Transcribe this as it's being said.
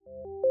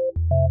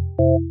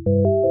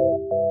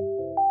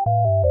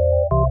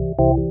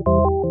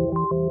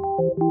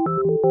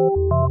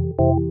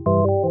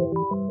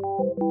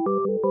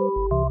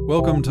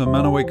Welcome to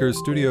Manawaker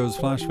Studios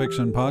Flash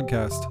Fiction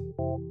Podcast.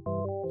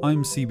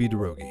 I'm CB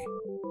Derogi.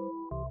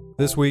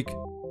 This week,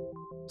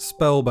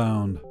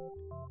 Spellbound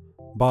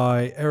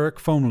by Eric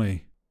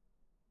Fomley.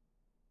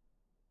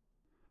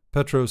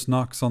 Petros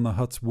knocks on the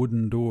hut's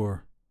wooden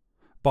door.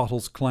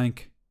 Bottles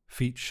clank,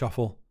 feet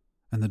shuffle,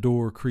 and the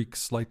door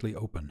creaks slightly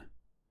open.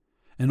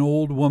 An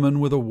old woman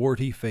with a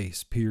warty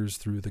face peers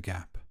through the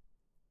gap.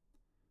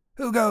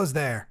 "Who goes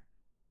there?"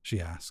 she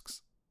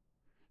asks.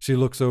 She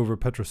looks over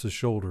Petros's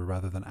shoulder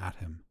rather than at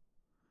him.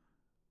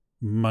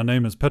 "My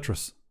name is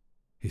Petros,"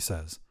 he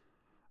says.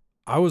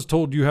 "I was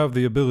told you have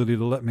the ability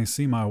to let me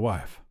see my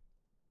wife."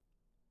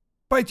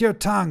 "Bite your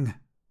tongue,"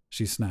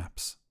 she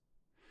snaps.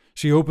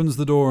 She opens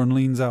the door and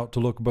leans out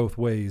to look both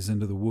ways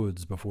into the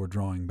woods before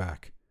drawing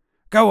back.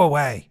 "Go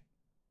away!"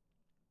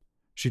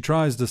 She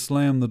tries to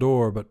slam the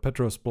door, but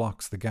Petros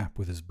blocks the gap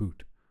with his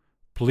boot.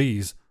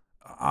 "Please,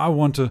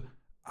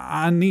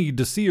 I need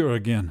to see her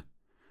again.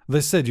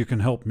 They said you can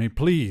help me,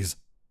 please."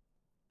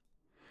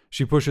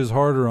 She pushes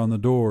harder on the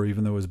door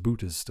even though his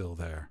boot is still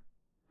there.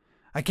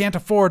 "I can't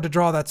afford to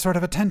draw that sort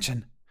of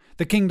attention.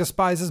 The king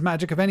despises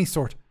magic of any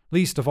sort,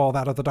 least of all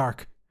that of the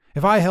dark.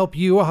 If I help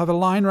you, I'll have a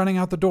line running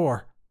out the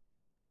door."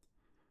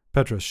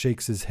 Petros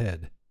shakes his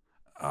head.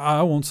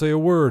 "I won't say a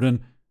word,"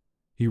 and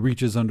he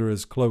reaches under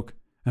his cloak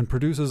and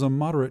produces a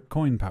moderate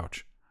coin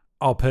pouch.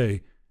 "I'll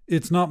pay.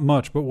 It's not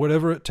much, but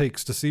whatever it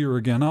takes to see her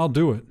again, I'll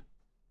do it."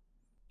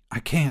 "I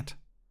can't,"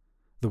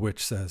 the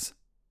witch says.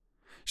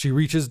 She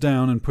reaches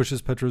down and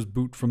pushes Petros'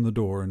 boot from the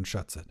door and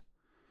shuts it.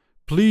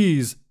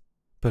 "Please,"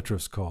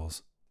 Petros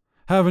calls.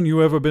 "Haven't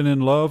you ever been in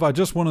love? I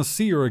just want to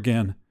see her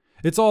again.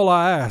 It's all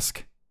I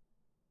ask."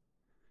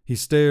 He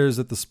stares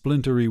at the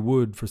splintery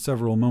wood for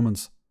several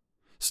moments,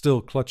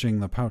 still clutching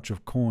the pouch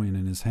of coin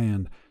in his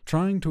hand,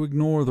 trying to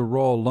ignore the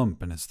raw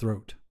lump in his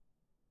throat.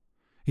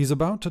 He's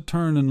about to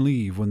turn and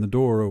leave when the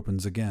door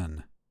opens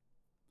again.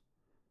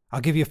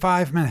 "I'll give you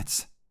 5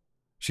 minutes,"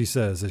 she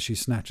says as she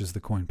snatches the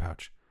coin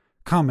pouch.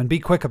 "Come and be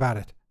quick about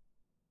it."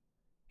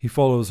 He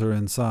follows her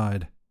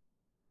inside.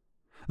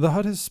 The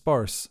hut is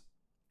sparse.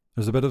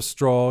 There's a bit of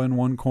straw in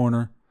one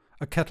corner,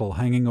 a kettle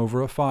hanging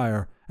over a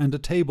fire, and a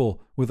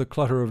table with a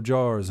clutter of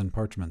jars and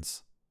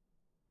parchments.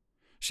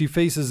 She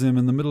faces him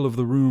in the middle of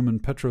the room,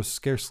 and Petros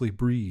scarcely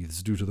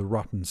breathes due to the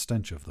rotten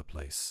stench of the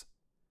place.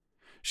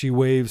 She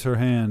waves her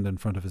hand in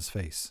front of his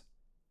face.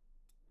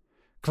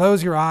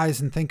 "Close your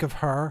eyes and think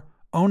of her,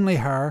 only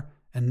her,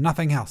 and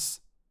nothing else."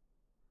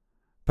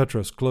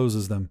 Petros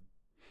closes them.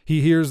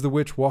 He hears the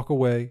witch walk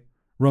away,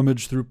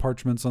 rummage through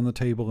parchments on the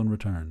table, and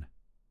return.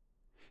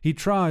 He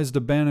tries to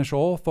banish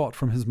all thought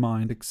from his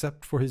mind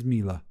except for his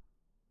Mila.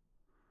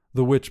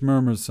 The witch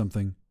murmurs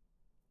something.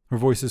 Her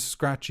voice is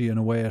scratchy in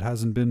a way it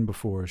hasn't been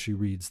before as she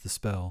reads the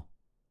spell.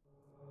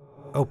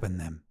 "Open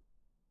them,"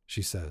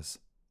 she says.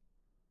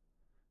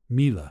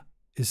 Mila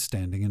is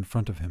standing in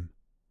front of him,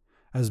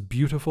 as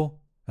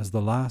beautiful as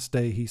the last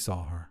day he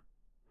saw her.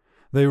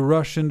 They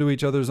rush into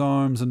each other's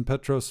arms, and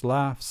Petros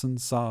laughs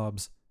and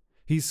sobs.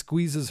 He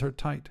squeezes her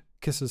tight,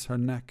 kisses her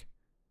neck,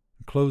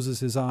 and closes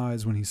his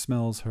eyes when he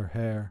smells her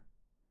hair.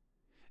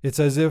 It's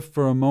as if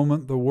for a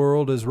moment the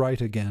world is right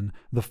again.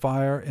 The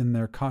fire in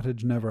their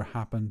cottage never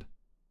happened.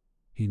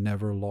 He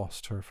never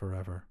lost her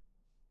forever.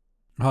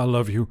 "I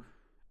love you,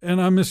 and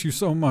I miss you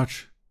so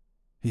much,"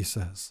 he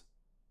says.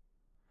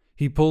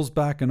 He pulls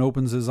back and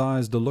opens his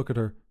eyes to look at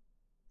her,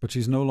 but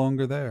she's no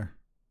longer there.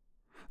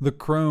 The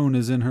crone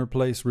is in her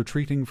place,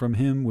 retreating from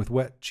him with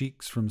wet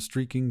cheeks from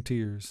streaking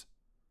tears.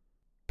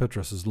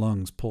 Petros's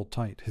lungs pull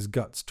tight, his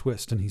guts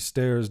twist, and he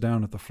stares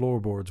down at the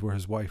floorboards where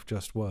his wife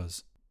just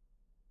was.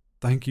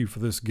 "Thank you for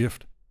this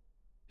gift,"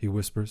 he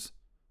whispers,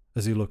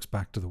 as he looks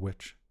back to the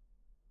witch.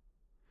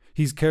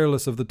 He's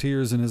careless of the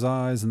tears in his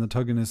eyes and the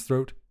tug in his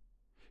throat.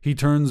 He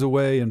turns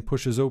away and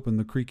pushes open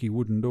the creaky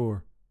wooden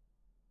door.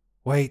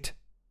 "Wait,"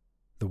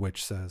 the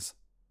witch says.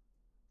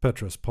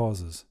 Petros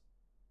pauses.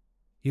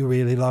 "You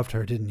really loved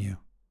her, didn't you?"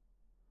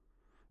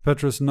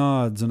 Petros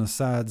nods, and a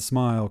sad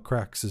smile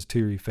cracks his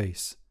teary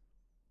face.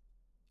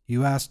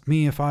 "You asked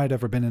me if I'd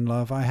ever been in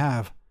love. I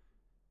have.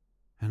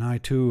 And I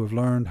too have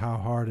learned how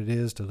hard it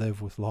is to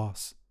live with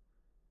loss.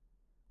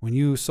 When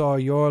you saw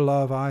your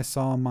love, I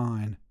saw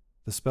mine.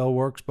 The spell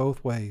works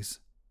both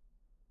ways."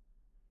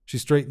 She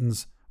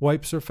straightens,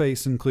 wipes her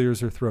face, and clears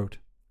her throat.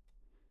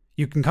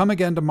 "You can come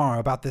again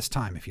tomorrow about this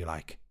time if you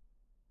like."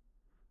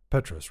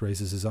 Petros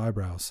raises his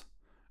eyebrows.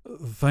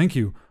 "Thank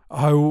you.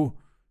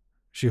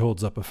 She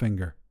holds up a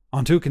finger.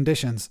 "On 2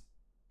 conditions,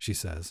 she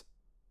says.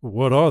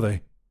 "What are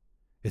they?"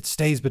 "It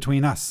stays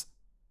between us,"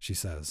 she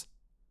says.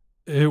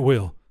 "It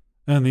will.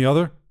 And the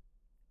other?"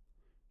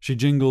 She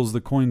jingles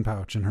the coin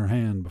pouch in her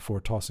hand before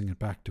tossing it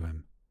back to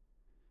him.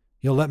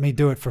 "You'll let me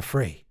do it for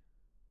free."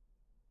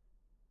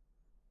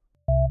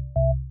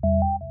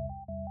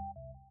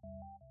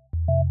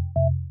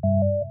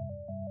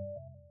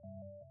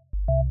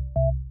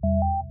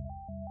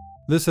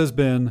 This has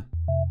been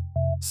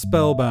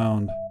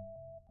Spellbound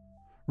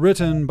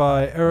Written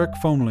by Eric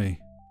Fomley.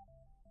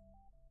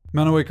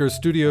 Manawaker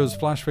Studios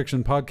Flash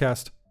Fiction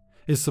Podcast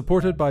is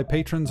supported by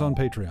patrons on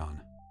Patreon.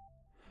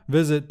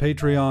 Visit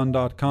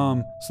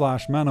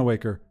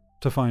patreon.com/Manawaker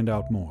to find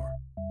out more.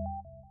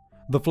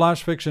 The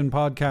Flash Fiction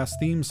Podcast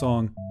theme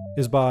song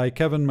is by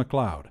Kevin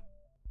MacLeod.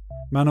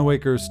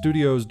 Manawaker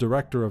Studios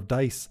Director of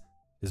DICE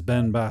is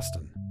Ben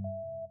Baston.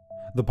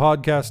 The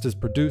podcast is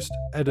produced,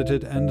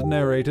 edited, and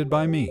narrated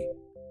by me,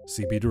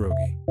 CB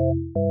Droege.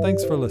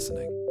 Thanks for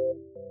listening.